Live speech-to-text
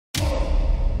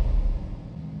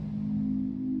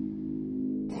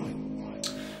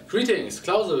Greetings,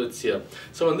 Clausewitz here.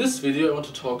 So in this video I want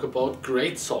to talk about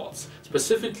great swords,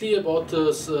 specifically about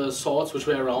the swords which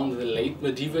were around in the late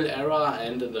medieval era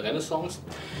and in the Renaissance.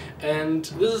 And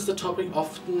this is the topic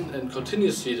often and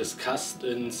continuously discussed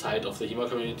inside of the HEMA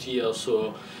community,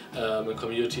 also in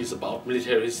communities about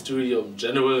military history or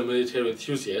general military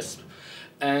enthusiasts.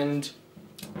 And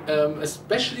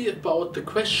especially about the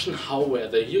question how were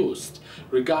they used,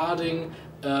 regarding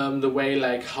the way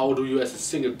like how do you as a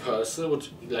single person would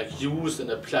like use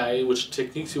and apply, which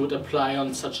techniques you would apply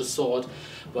on such a sword,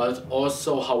 but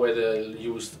also how were they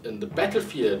used in the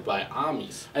battlefield by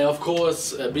armies. And of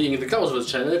course, being in the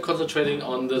Clausewitz channel, concentrating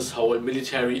on this whole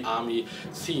military army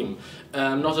theme,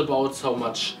 not about so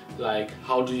much like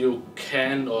how do you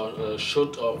can or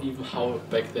should, or even how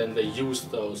back then they used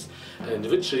those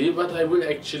individually, but I will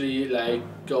actually like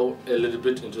go a little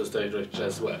bit into this direction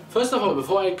as well. First of all,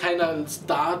 before I kind of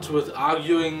start with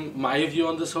arguing my view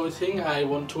on this whole thing, I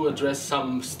want to address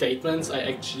some statements I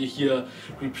actually hear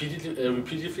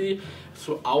repeatedly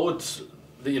throughout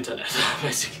the internet,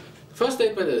 basically. The first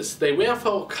statement is, they were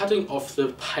for cutting off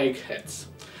the pike heads.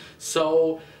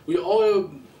 So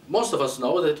most of us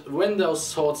know that when those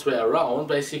swords were around,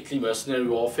 basically mercenary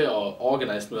warfare or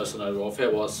organized mercenary warfare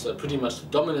was pretty much the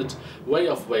dominant way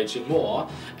of waging war,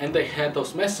 and they had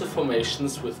those massive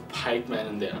formations with pikemen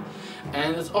in there.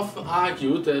 And it's often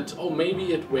argued that, oh,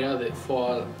 maybe it were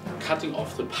for cutting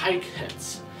off the pike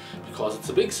heads, because it's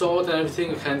a big sword and everything,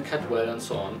 you can cut well and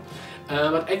so on.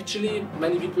 But actually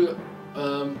many people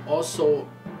also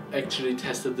actually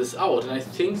tested this out, and I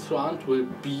think Thrant will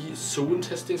be soon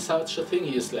testing such a thing.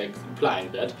 He is like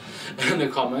implying that in a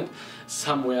comment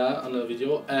somewhere on a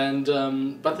video.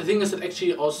 And but the thing is that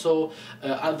actually also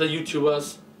other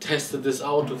YouTubers tested this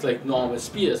out with like normal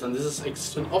spears, and this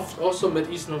is also Matt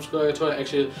Easton from Square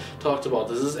actually talked about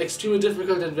this. This is extremely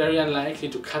difficult and very unlikely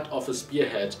to cut off a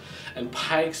spearhead, and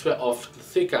pikes were often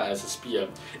thicker as a spear,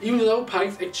 even though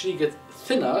pikes actually get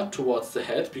thinner towards the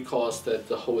head because that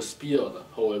the whole spear or the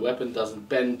whole weapon doesn't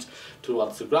bend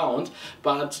towards the ground,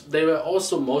 but they were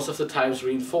also most of the times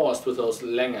reinforced with those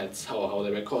lanyards, how they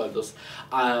were called, those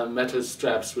metal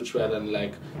straps which were then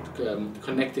like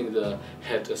connecting the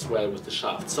head as well with the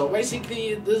shaft. So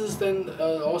basically this is then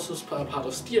also part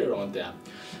of steer around there.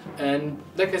 And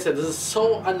like I said, this is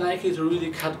so unlikely to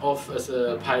really cut off as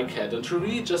a pike head, and to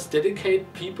really just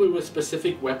dedicate people with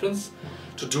specific weapons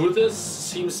to do this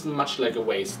seems much like a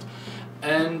waste.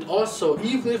 And also,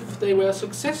 even if they were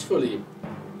successfully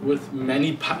with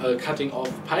many cutting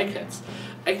off pike heads,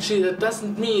 actually that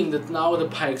doesn't mean that now the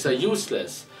pikes are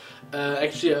useless.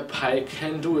 Actually a pike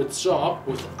can do its job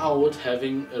without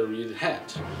having a real head,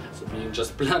 so being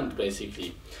just blunt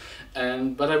basically.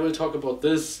 But I will talk about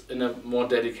this in a more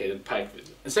dedicated pike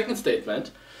video. The second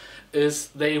statement is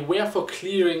they were for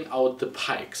clearing out the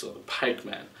pikes or the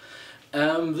pikemen.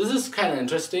 This is kind of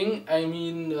interesting. I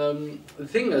mean, the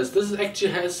thing is, this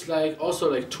actually has like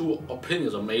also like two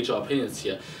opinions or major opinions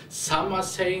here. Some are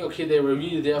saying, okay, they were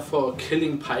really there for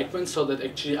killing pikemen so that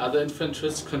actually other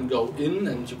infantrymen can go in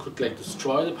and you could like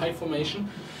destroy the pike formation.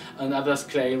 And others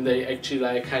claim they actually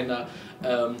like kind of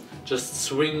just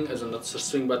swing, as not just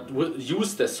swing, but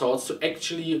use their swords to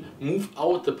actually move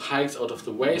out the pikes out of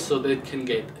the way so they can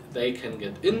get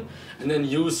in, and then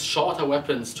use shorter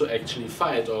weapons to actually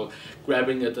fight, or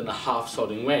grabbing it in a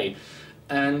half-swording way.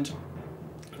 And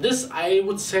this, I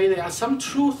would say, there are some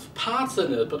truth parts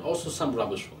in it, but also some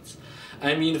rubbish ones.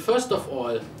 I mean, first of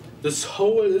all, this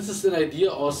is an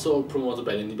idea also promoted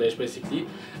by Lindy Beige basically,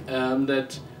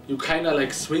 that you kind of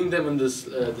like swing them in this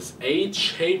this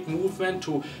H-shaped movement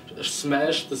to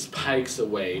smash the spikes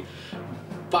away.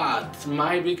 But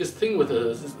my biggest thing with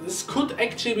this is this could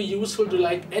actually be useful to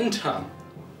like enter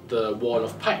the wall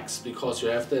of pikes, because you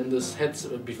have then this heads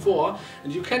before,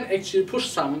 and you can actually push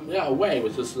some away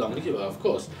with this long lever, of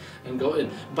course, and go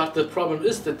in. But the problem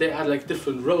is that there are like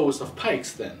different rows of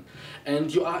pikes then,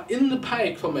 and you are in the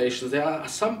pike formations. There are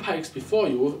some pikes before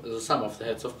you, some of the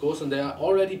heads of course, and there are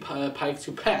already pikes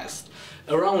you passed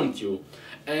around you.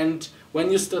 And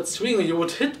when you start swinging, you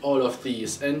would hit all of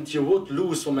these and you would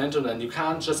lose momentum, and you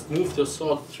can't just move your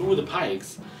sword through the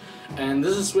pikes. And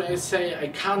this is where I say I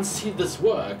can't see this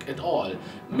work at all.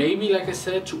 Maybe, like I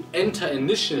said, to enter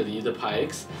initially the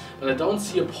pikes, but I don't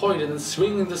see a point in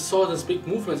swinging the sword as big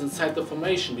movements inside the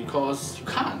formation, because you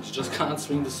just can't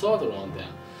swing the sword around there.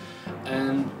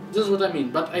 And this is what I mean.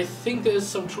 But I think there is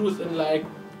some truth in like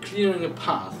clearing a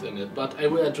path in it, but I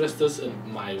will address this in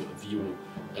my view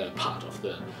part of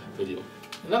the video.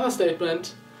 Another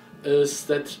statement is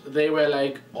that they were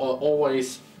like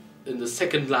always in the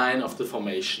second line of the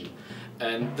formation.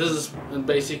 And this is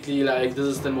basically like, this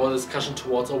is then more discussion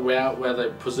towards where they're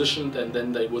positioned, and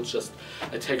then they would just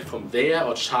attack from there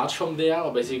or charge from there,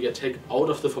 or basically attack out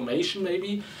of the formation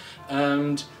maybe.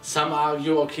 And some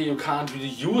argue, okay, you can't really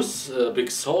use a big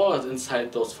sword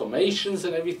inside those formations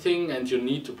and everything, and you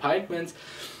need two pikemen.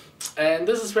 And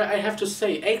this is where I have to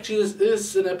say, actually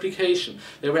this is an application.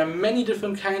 There were many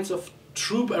different kinds of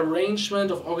troop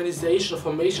arrangement, of organization, of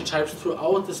formation types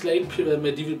throughout this late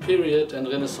medieval period and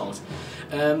Renaissance.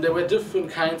 There were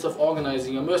different kinds of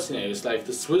organizing your mercenaries, like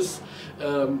the Swiss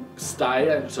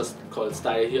style, I just call it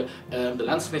style here, the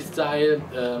Landsknecht style,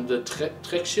 the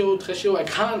Treccio, I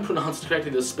can't pronounce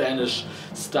correctly the Spanish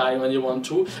style when you want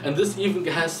to, and this even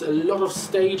has a lot of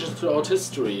stages throughout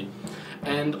history.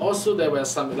 And also there were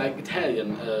some like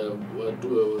Italian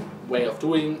way of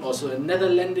doing, also a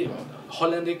Netherlandic or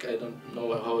Hollandic, I don't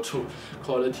know how to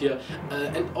call it here,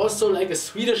 and also like a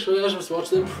Swedish version was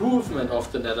the improvement of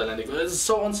the Netherlandic,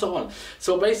 so on, so on.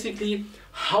 So basically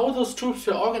how those troops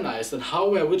were organized and how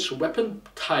were which weapon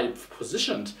type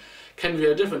positioned can be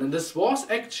very different, and this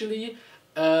was actually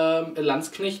a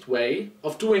Landsknecht way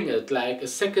of doing it, like a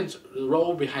second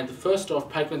row behind the first row of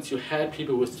pikemen. You had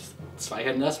people with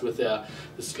Zweihänders with their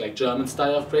this like German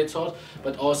style of greatsword,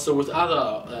 but also with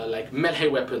other like melee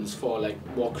weapons for like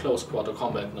more close quarter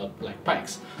combat, not like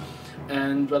pikes.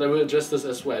 But I will address this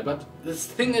as well. But this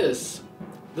thing is,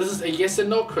 this is a yes and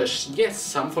no question. Yes,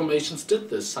 some formations did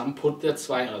this. Some put their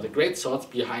the greatswords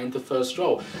behind the first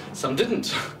row. Some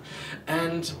didn't.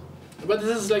 But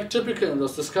this is like typical in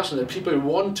those discussions, that people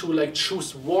want to like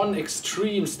choose one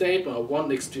extreme statement or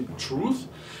one extreme truth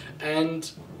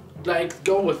and like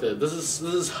go with it. This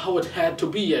is how it had to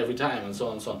be every time, and so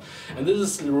on and so on. And this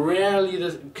is rarely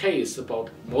the case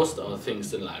about most other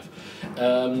things in life,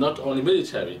 not only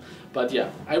military. But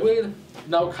yeah, I will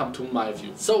now come to my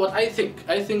view. So what I think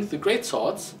the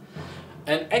greatswords,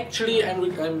 and actually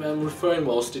I'm referring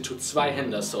mostly to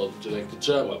Zweihänder, so like the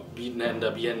German,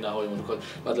 Behänder, how you want to call it,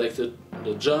 but like the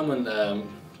German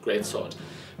greatsword.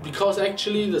 Because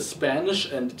actually the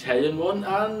Spanish and Italian one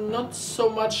are not so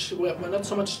much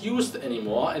used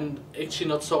anymore, and actually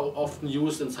not so often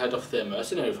used inside of their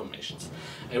mercenary formations.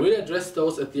 I will address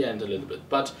those at the end a little bit.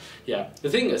 But yeah, the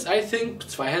thing is, I think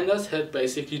Zweihänders had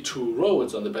basically two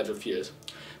roles on the battlefield.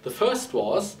 The first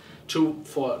was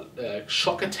for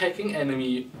shock attacking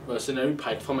enemy mercenary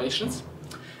pike formations,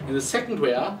 and the second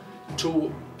were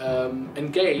to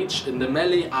engage in the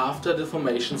melee after the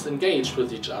formations engaged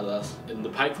with each other in the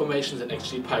pike formations, and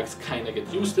actually pikes kind of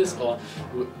get used this, or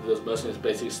the mercenaries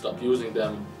basically stop using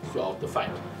them throughout the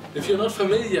fight. If you're not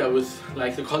familiar with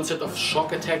like the concept of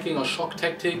shock attacking or shock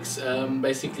tactics,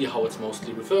 basically how it's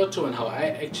mostly referred to and how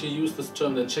I actually use this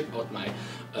term, then check out my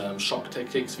shock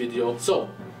tactics video. So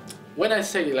when I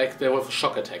say like there were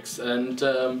shock attacks, and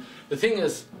the thing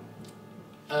is,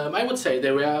 I would say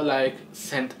they were like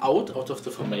sent out of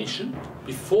the formation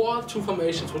before two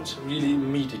formations would really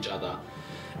meet each other.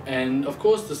 And of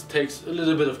course this takes a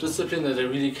little bit of discipline, that they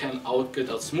really can get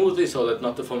out smoothly, so that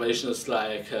not the formation is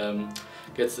like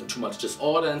gets in too much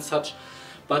disorder and such.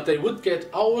 But they would get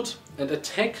out and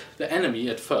attack the enemy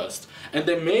at first, and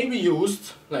they may be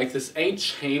used like this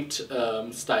H-shaped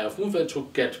style of movement to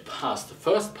get past the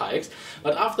first pikes,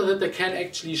 but after that they can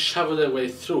actually shovel their way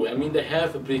through. I mean, they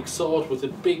have a big sword with a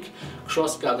big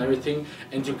crossguard and everything,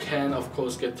 and you can of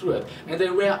course get through it. And they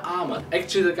wear armor.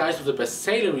 Actually the guys with the best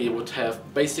salary would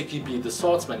have basically be the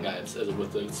swordsman guys,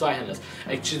 with the Zweihänders.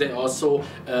 Actually they also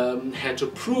had to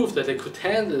prove that they could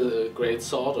handle a great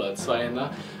sword or a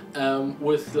Zweihänder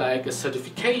with like a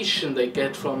certification they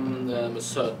get from a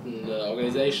certain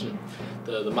organization,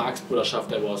 the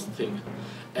Marksbruderschaft, I was think,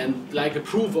 and like a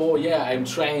proof, oh yeah, I'm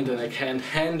trained and I can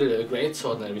handle a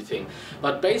greatsword and everything.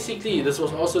 But basically this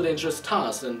was also a dangerous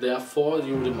task, and therefore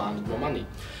you demanded more money.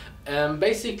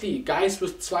 Basically guys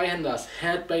with Zweihänders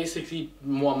had basically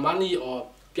more money, or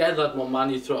gathered more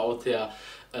money throughout their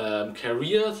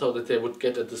career, so that they would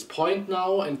get at this point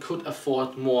now and could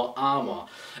afford more armor.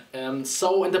 And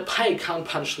the pike can't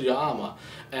punch through your armor,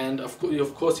 and of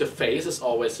course your face is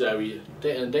always very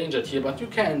endangered here, but you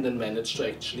can then manage to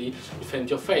actually defend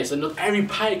your face. And not every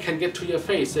pike can get to your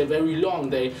face, they're very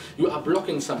long, you are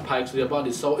blocking some pikes with your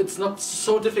body, so it's not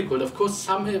so difficult. Of course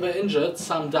some were injured,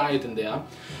 some died in there,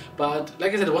 but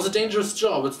like I said, it was a dangerous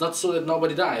job. It's not so that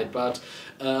nobody died, but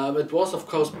it was of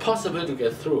course possible to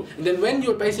get through. And then when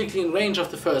you're basically in range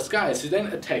of the first guys, you then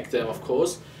attack them, of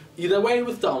course, either way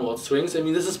with downward swings. I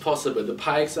mean, this is possible. The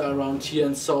pikes are around here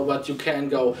and so, but you can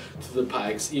go to the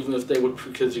pikes even if they would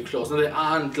be pretty close. And they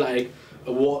aren't like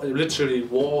a wall, literally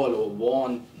wall or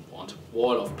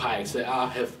wall of pikes. They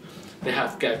have they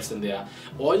have gaps in there.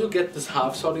 Or you get this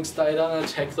half swording style down and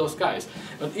attack those guys.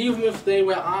 And even if they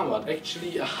were armored,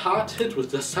 actually a hard hit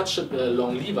with just such a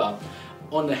long lever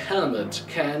on a helmet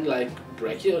can like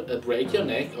break your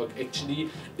neck, or actually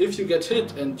if you get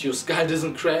hit and your skull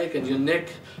doesn't crack and your neck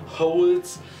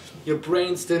holds, your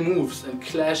brain still moves and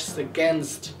clashes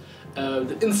against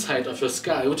the inside of your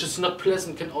skull, which is not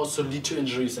pleasant, can also lead to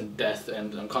injuries and death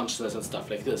and unconsciousness and stuff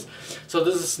like this. So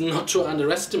this is not to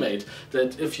underestimate,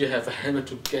 that if you have a helmet,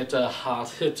 to get a hard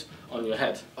hit on your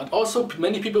head. But also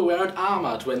many people weren't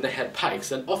armored when they had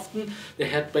pikes, and often they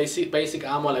had basic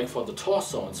armor like for the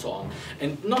torso and so on,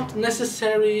 and not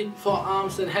necessary for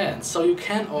arms and hands. So you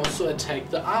can also attack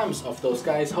the arms of those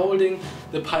guys holding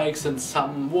the pikes in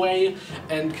some way,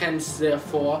 and can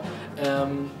therefore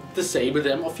disable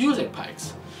them of using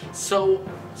pikes. So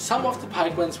some of the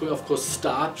pikemen will of course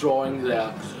start drawing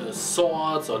their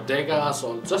swords or daggers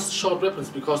or just short weapons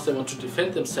because they want to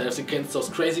defend themselves against those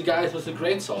crazy guys with the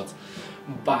greatswords.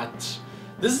 But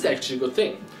this is actually a good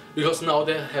thing, because now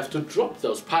they have to drop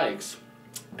those pikes.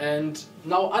 And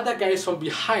now other guys from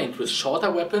behind with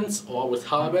shorter weapons or with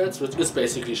halberds, which is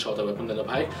basically a shorter weapon than a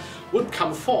pike, would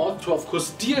come forth to of course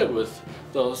deal with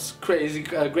those crazy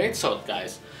greatsword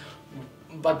guys.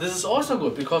 But this is also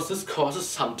good because this causes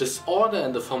some disorder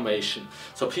in the formation.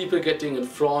 So people getting in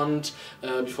front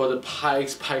before the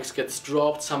pikes gets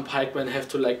dropped. Some pikemen have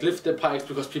to like lift their pikes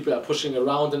because people are pushing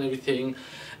around and everything,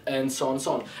 and so on and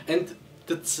so on. And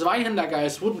the Zweihänder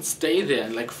guys wouldn't stay there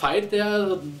and like fight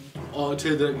there or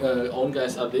until the own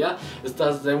guys are there.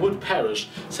 They would perish.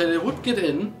 So they would get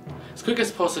in as quick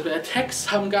as possible, attack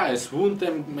some guys, wound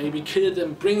them, maybe kill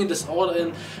them, bringing disorder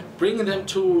in, bringing them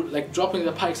to like dropping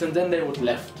the pikes, and then they would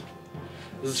left.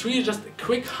 This is really just a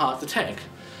quick hard attack,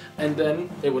 and then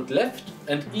they would left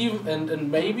and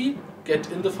maybe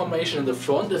get in the formation in the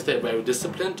front if they're very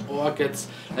disciplined, or gets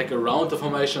like around the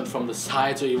formation from the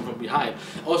sides or even from behind.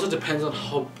 Also depends on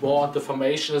how broad the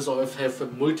formation is, or if they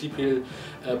have multiple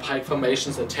pike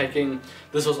formations attacking.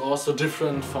 This was also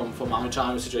different from army to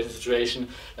army, situation to situation,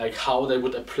 like how they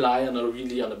would apply on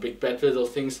a big battle,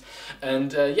 those things.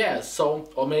 And yeah,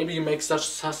 so, or maybe you make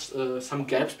some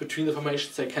gaps between the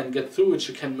formations they can get through, which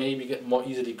you can maybe get more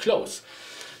easily close.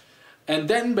 And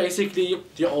then basically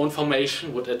your own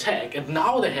formation would attack, and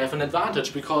now they have an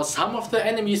advantage because some of the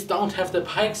enemies don't have their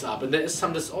pikes up and there is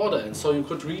some disorder, and so you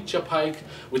could reach your pike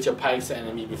with your pikes the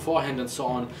enemy beforehand and so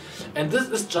on. And this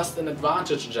is just an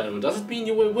advantage in general. Doesn't mean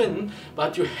you will win,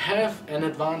 but you have an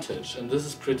advantage, and this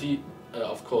is pretty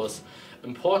of course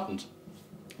important.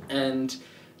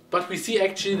 But we see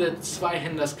actually that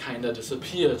Zweihänders kinda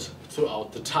disappeared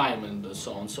throughout the time and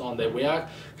so on and so on. They were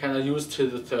kinda used till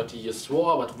the 30 Years'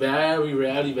 War, but very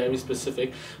rarely, very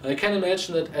specific. And I can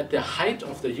imagine that at the height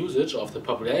of the usage, of the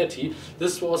popularity,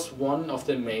 this was one of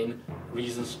the main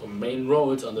reasons or main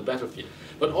roles on the battlefield.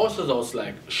 But also those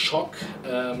like shock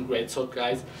greatsword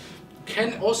guys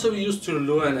can also be used to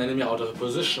lure an enemy out of a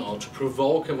position or to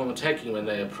provoke him from attacking when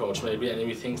they approach. Maybe an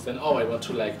enemy thinks then, oh, I want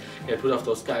to like get rid of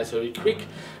those guys very quick,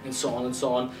 and so on and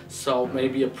so on. So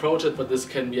maybe approach it, but this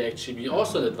can be actually be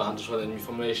also an advantage for the enemy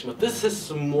formation. But this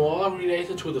is more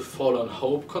related to the Fallen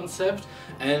Hope concept,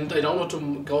 and I don't want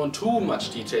to go into too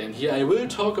much detail in here. I will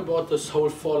talk about this whole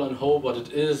Fallen Hope, what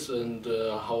it is and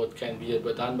how it can be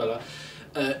done, but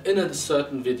in a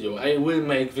certain video. I will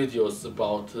make videos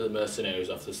about the mercenaries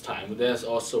of this time. There's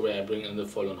also where I bring in the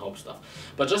Fallen Hope stuff.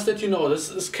 But just that you know,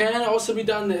 this can also be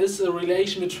done. There is a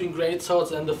relation between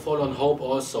greatswords and the Fallen Hope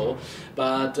also,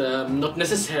 but not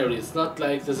necessarily. It's not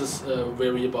like this is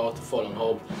very about the Fallen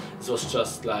Hope. This was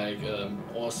just like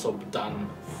also done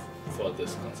for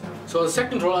this concept. So the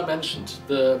second role I mentioned,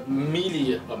 the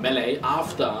melee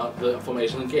after the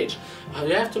formation engage.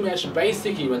 You have to imagine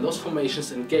basically when those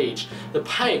formations engage, the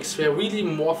pikes were really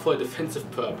more for a defensive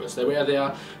purpose. They were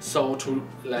there so to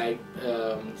like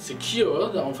secure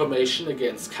the own formation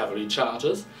against cavalry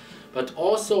charges, but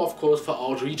also of course for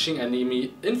outreaching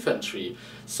enemy infantry,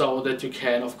 so that you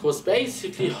can of course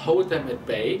basically hold them at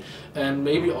bay and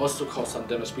maybe also cause some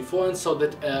damage before, and so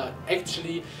that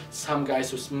actually some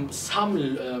guys with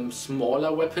some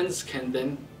smaller weapons can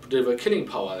then deliver killing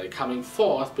power, like coming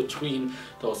forth between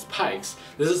those pikes.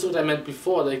 This is what I meant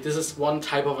before, like this is one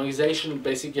type of organization,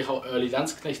 basically how early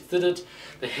Landsknechts did it.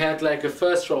 They had like a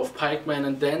first row of pikemen,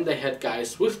 and then they had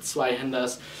guys with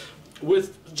Zweihänders,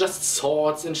 with just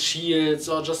swords and shields,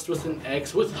 or just with an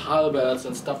axe, with halberds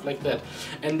and stuff like that.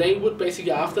 And they would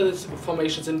basically, after the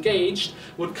formations engaged,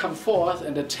 would come forth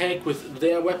and attack with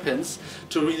their weapons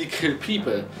to really kill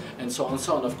people, and so on and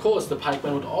so on. Of course, the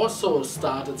pikemen would also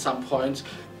start at some point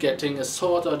getting a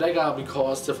sword or dagger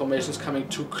because the formation is coming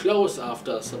too close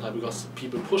after sometimes because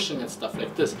people pushing and stuff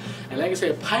like this. And like I say,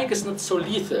 a pike is not so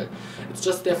lethal. It's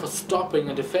just there for stopping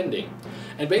and defending.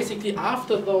 And basically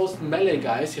after those melee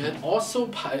guys you had also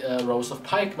rows of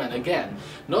pikemen again.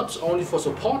 Not only for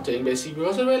supporting basically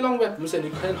because they're very long weapons and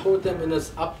you can hold them in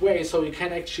this up way, so you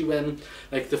can actually, when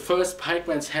like the first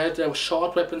pikemans had their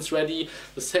short weapons ready,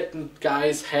 the second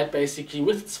guys had basically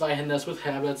with Zweihänders, with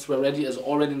halberds were ready as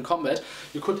already in combat,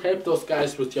 you could help those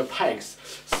guys with your pikes,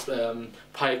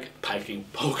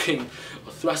 poking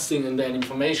or thrusting in the enemy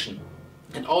formation.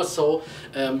 And also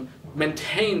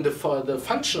maintain the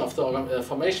function of the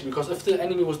formation, because if the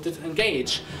enemy was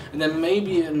disengaged and then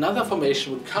maybe another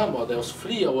formation would come or there was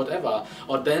flee or whatever,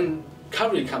 or then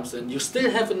cavalry comes in, you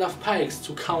still have enough pikes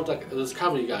to counter those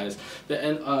cavalry guys.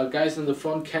 The guys in the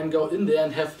front can go in there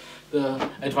and have the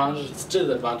advantage, still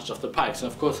the advantage of the pikes.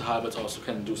 And of course the halberds also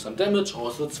can do some damage.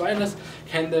 Also the Zweihänders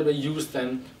can then be used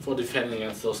then for defending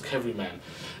against those cavalrymen.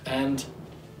 And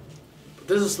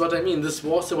this is what I mean, this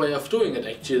was the way of doing it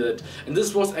actually, and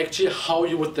this was actually how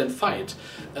you would then fight.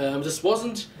 This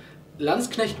wasn't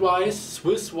Landsknecht-wise,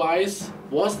 Swiss-wise,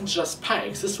 wasn't just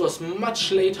pikes. This was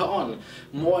much later on,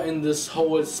 more in this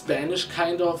whole Spanish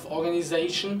kind of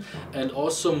organization, and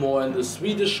also more in the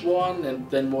Swedish one, and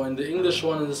then more in the English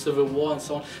one in the Civil War and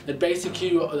so on. That basically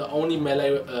the only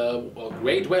melee or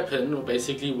great weapon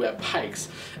basically were pikes.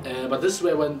 But this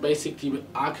were when basically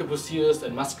arquebusiers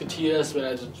and musketeers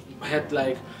had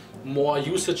like more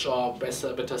usage, or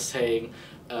better saying,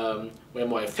 were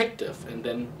more effective, and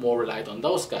then more relied on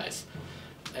those guys.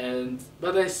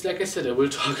 But like I said, I will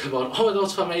talk about all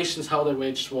those formations, how they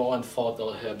waged war and fought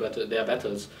their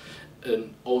battles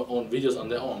in own videos on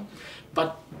their own.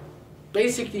 But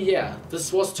basically, yeah,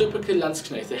 this was typical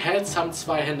Landsknecht. They had some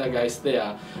Zweihänder guys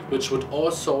there, which would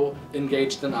also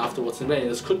engage then afterwards in melee.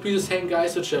 This could be the same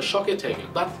guys which are shock attacking.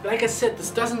 But like I said, this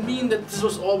doesn't mean that this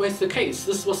was always the case.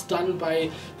 This was done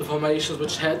by the formations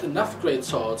which had enough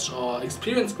greatswords or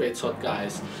experienced greatsword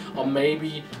guys, or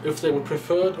maybe if they would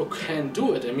prefer it or can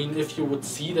do it. I mean, if you would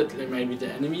see that maybe the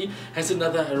enemy has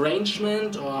another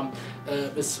arrangement or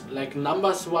is like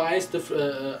numbers wise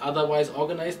otherwise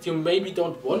organized, you maybe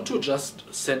don't want to just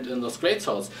send in those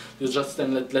greatswords. You just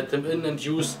then let them in and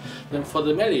use them for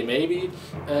the melee. Maybe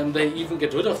they even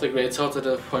get rid of the greatswords at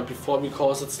a point before,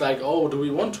 because it's like, oh, do we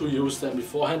want to use them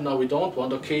beforehand? No, we don't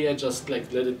want. Okay, I just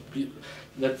like let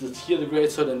it hear the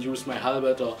greatsword and use my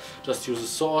halberd, or just use a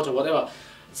sword or whatever.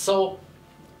 So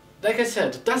like I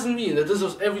said, it doesn't mean that this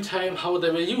was every time how they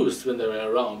were used when they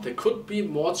were around. They could be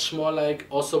much more like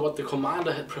also what the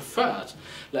commander had preferred.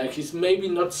 Like he's maybe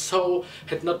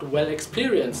had not well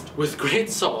experienced with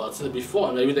great swords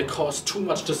before. Maybe they caused too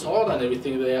much disorder and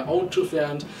everything. Their own troops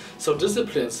weren't so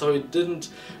disciplined, so he didn't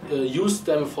use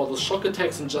them for the shock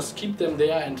attacks and just keep them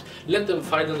there and let them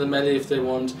fight in the melee if they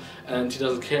want. And he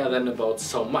doesn't care then about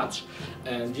so much.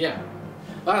 And yeah.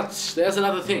 But there's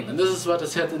another thing, and this is what I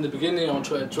said in the beginning. I want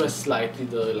to address slightly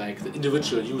the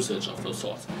individual usage of those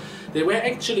swords. They were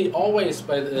actually always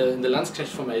in the Landsknecht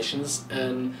formations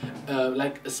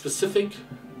like a specific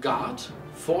guard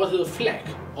for the flag.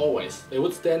 Always, they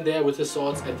would stand there with the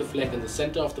swords at the flag in the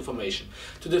center of the formation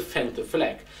to defend the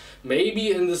flag. Maybe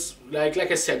in this, like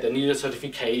I said, they needed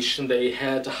certification, they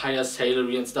had a higher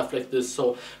salary and stuff like this,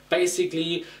 so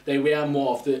basically they were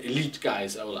more of the elite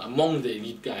guys, or among the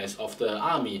elite guys of the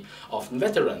army, often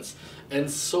veterans. And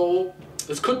so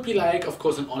this could be like, of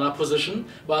course, an honor position,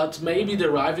 but maybe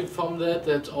deriving from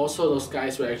that also those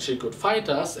guys were actually good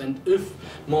fighters, and if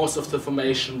most of the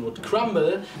formation would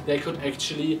crumble, they could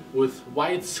actually, with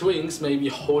wide swings, maybe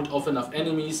hold off enough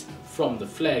enemies from the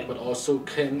flag, but also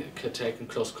can attack in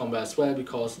close combat as well,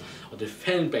 or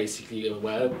defend basically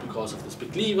well, because of this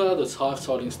big lever, this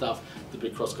half-swording stuff, the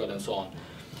big crossguard and so on.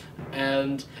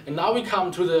 And now we come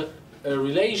to the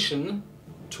relation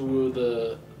to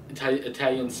the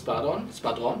Italian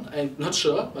Spadon, I'm not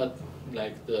sure, but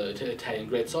like the Italian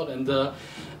greatsword, and the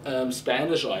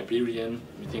Spanish or Iberian,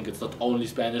 we think it's not only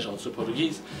Spanish, also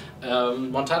Portuguese,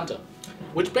 Montante,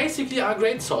 which basically are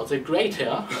great swords. They're great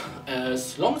here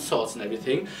as long swords and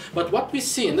everything, but what we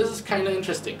see, and this is kind of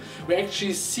interesting, we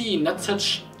actually see not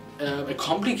such a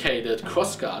complicated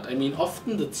crossguard. I mean,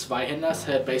 often the Zweihänders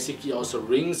had basically also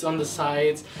rings on the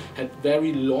sides, had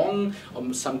very long,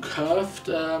 some curved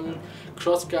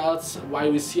crossguards,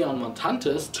 while we see on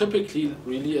Montantes typically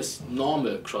really is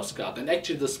normal crossguard. And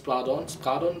actually the Spadon, I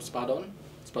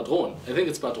think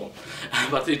it's Spadon,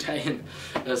 but the Italian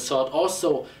sword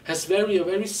also has a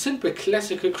very simple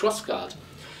classical crossguard.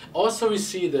 Also we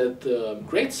see that the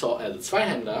greatsword, the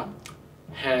Zweihänder,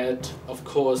 had of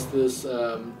course this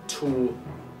two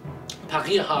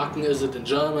Parierhaken is it in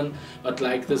German, but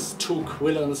like this two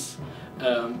quillons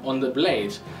on the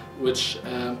blade, which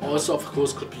also of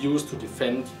course could be used to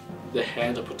defend the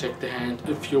hand or protect the hand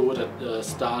if you would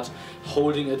start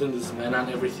holding it in this manner and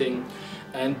everything.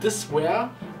 And this were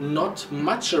not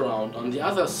much around on the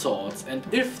other swords, and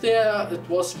if there, it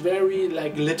was very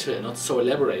like little, not so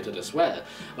elaborated as well,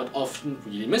 but often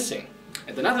really missing.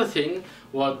 And another thing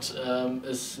what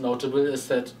is notable is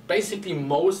that basically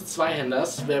most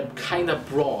Zweihänders were kind of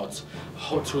broad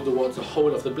towards the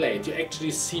whole of the blade. You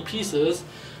actually see pieces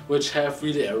which have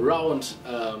really a round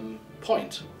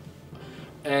point.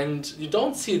 And you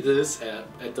don't see this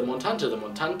at the Montante. The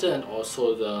Montante and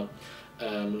also the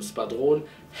Espadon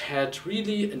had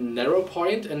really a narrow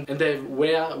point, and they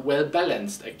were well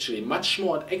balanced actually, much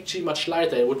more, actually much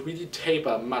lighter. It would really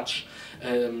taper much.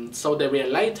 So they were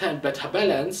lighter and better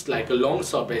balanced, like a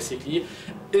longsword basically,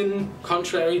 in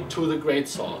contrary to the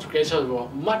greatsword. Greatsword were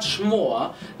much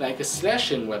more like a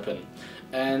slashing weapon.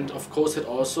 And of course it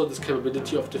also this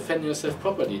capability of defending yourself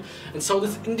properly. And so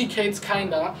this indicates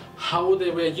kinda how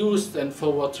they were used and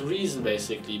for what reason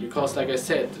basically. Because like I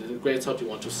said, the greatsword, you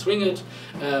want to swing it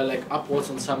like upwards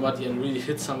on somebody and really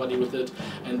hit somebody with it,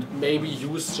 and maybe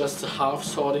use just a half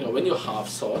swording, or when you half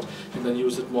sword, you can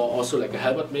use it more also like a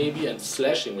halberd maybe and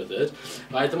slashing with it.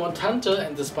 By the Montante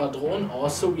and the Espadon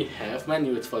also we have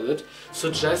manuals for it,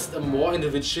 suggest a more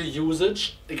individual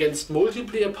usage against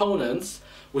multiple opponents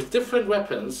with different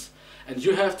weapons, and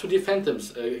you have to defend them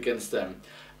against them.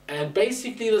 And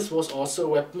basically this was also a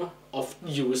weapon often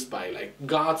used by like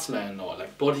guardsmen or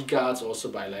like bodyguards, also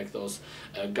by like those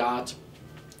guard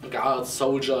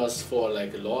soldiers for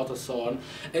like alot or so on.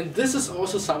 And this is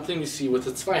also something we see with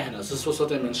the Zweihänders. This was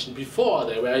what I mentioned before.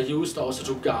 They were used also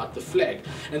to guard the flag.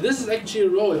 And this is actually a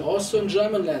role also in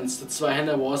German lands. The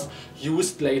Zweihänder was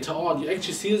used later on. You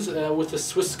actually see this with the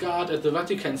Swiss Guard at the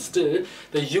Vatican still.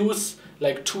 They use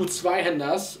like two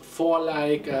Zweihänders for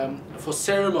like for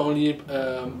ceremony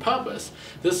purpose.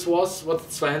 This was what the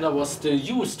Zweihänder was still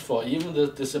used for, even though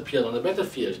it disappeared on the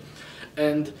battlefield.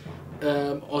 And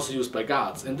also used by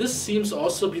guards. And this seems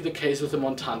also be the case with the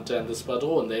Montante and the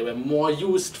Espadon. They were more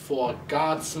used for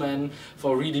guardsmen,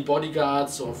 for really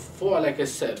bodyguards, or for, like I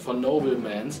said, for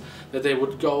noblemen, that they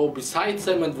would go besides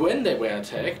them, and when they were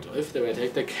attacked, or if they were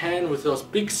attacked, they can with those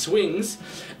big swings,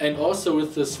 and also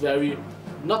with this very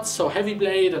not so heavy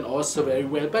blade and also very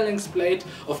well balanced blade,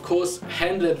 of course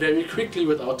handle it very quickly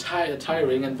without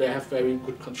tiring, and they have very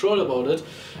good control about it.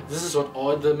 This is what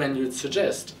all the manuals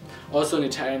suggest. Also in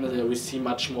Italian we see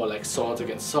much more like sword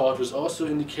against sword, which also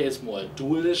indicates more a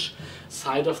duelish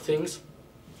side of things.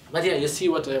 But yeah, you see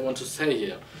what I want to say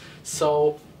here.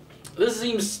 So this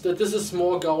seems that this is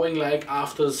more going like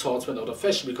after the swords went out of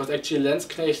fashion, because actually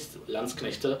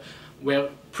Landsknechte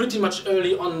were pretty much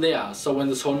early on there, so when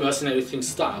this whole mercenary thing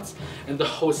starts. And the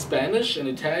whole Spanish and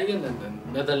Italian and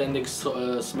the Netherlandic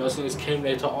mercenaries came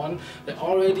later on. They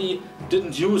already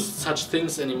didn't use such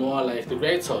things anymore, like the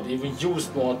greatsword, even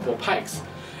used more pikes.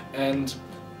 And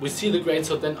we see the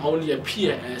greatsword then only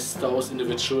appear as those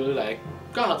individual like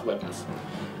guard weapons,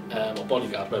 or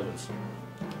bodyguard weapons,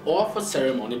 or for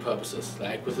ceremony purposes,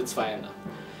 like with the Zweihänder.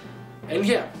 And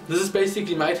yeah, this is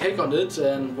basically my take on it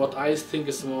and what I think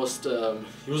is the most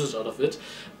usage out of it.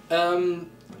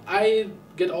 I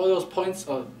get all those points,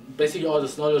 or basically all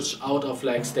this knowledge, out of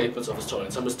like statements of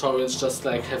historians. Some historians just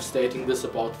like have stating this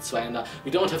about the Zweihänder.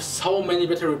 We don't have so many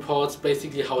better reports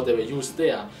basically how they were used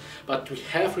there, but we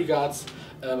have regards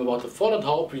about the Fallen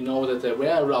Hope. We know that they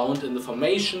were around in the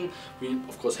formation. We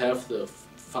of course have the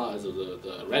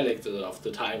relic of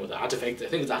the time, or the artifact. I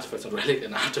think it's artifacts, not relic.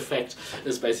 An artifact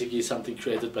is basically something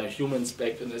created by humans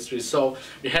back in history. So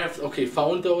we have, okay,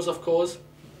 found those of course.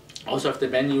 Also have the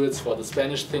manuals for the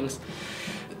Spanish things.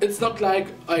 It's not like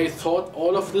I thought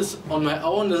all of this on my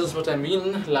own. This is what I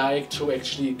mean, like to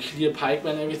actually clear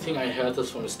pikemen and everything. I heard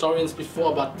this from historians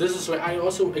before, but this is where I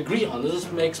also agree on.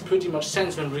 This makes pretty much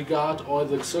sense when regard all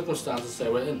the circumstances they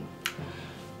were in.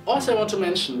 Also I want to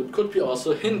mention, it could be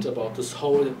also a hint about this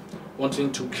whole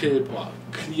wanting to kill or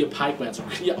clear pikemen, so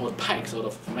clear out pikes out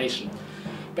of formation.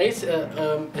 A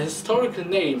historical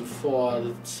name for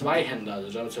the Zweihänder, the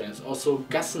German Zweihänder, is also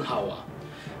Gassenhauer.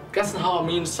 Gassenhauer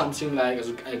means something like,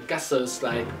 a Gasse is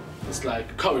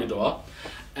like corridor,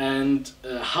 and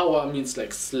Hauer means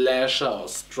like slasher or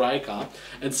striker.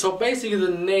 And so basically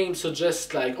the name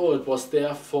suggests like, oh, it was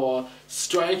there for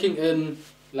striking in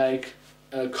like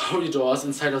corridors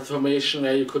inside of the formation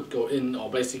where you could go in, or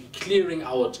basically clearing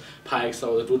out pikes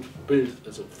so it would build,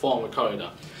 form a corridor.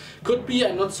 Could be,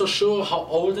 I'm not so sure how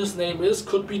old this name is,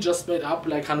 could be just made up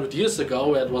like 100 years ago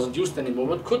where it wasn't used anymore,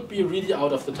 but could be really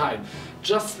out of the time.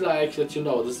 Just like that, you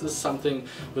know, this is something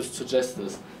which suggests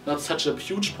this. Not such a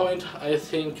huge point, I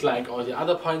think, like all the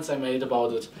other points I made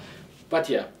about it. But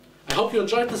yeah, I hope you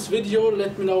enjoyed this video.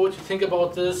 Let me know what you think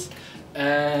about this,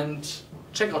 and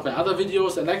check out my other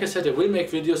videos. And like I said, I will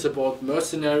make videos about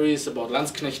mercenaries, about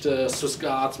Landsknechte, Swiss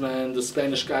guardsmen, the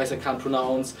Spanish guys I can't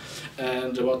pronounce,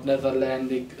 and about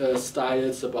Netherlandic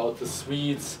styles, about the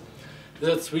Swedes. Is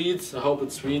it Swedes? I hope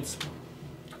it's Swedes.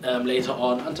 Later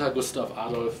on, Anta Gustav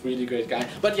Adolf, really great guy.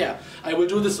 But yeah, I will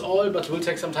do this all, but it will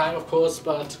take some time, of course.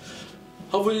 But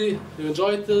hopefully you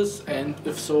enjoyed this, and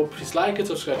if so, please like it,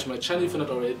 subscribe to my channel if you not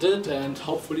already did, and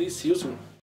hopefully see you soon.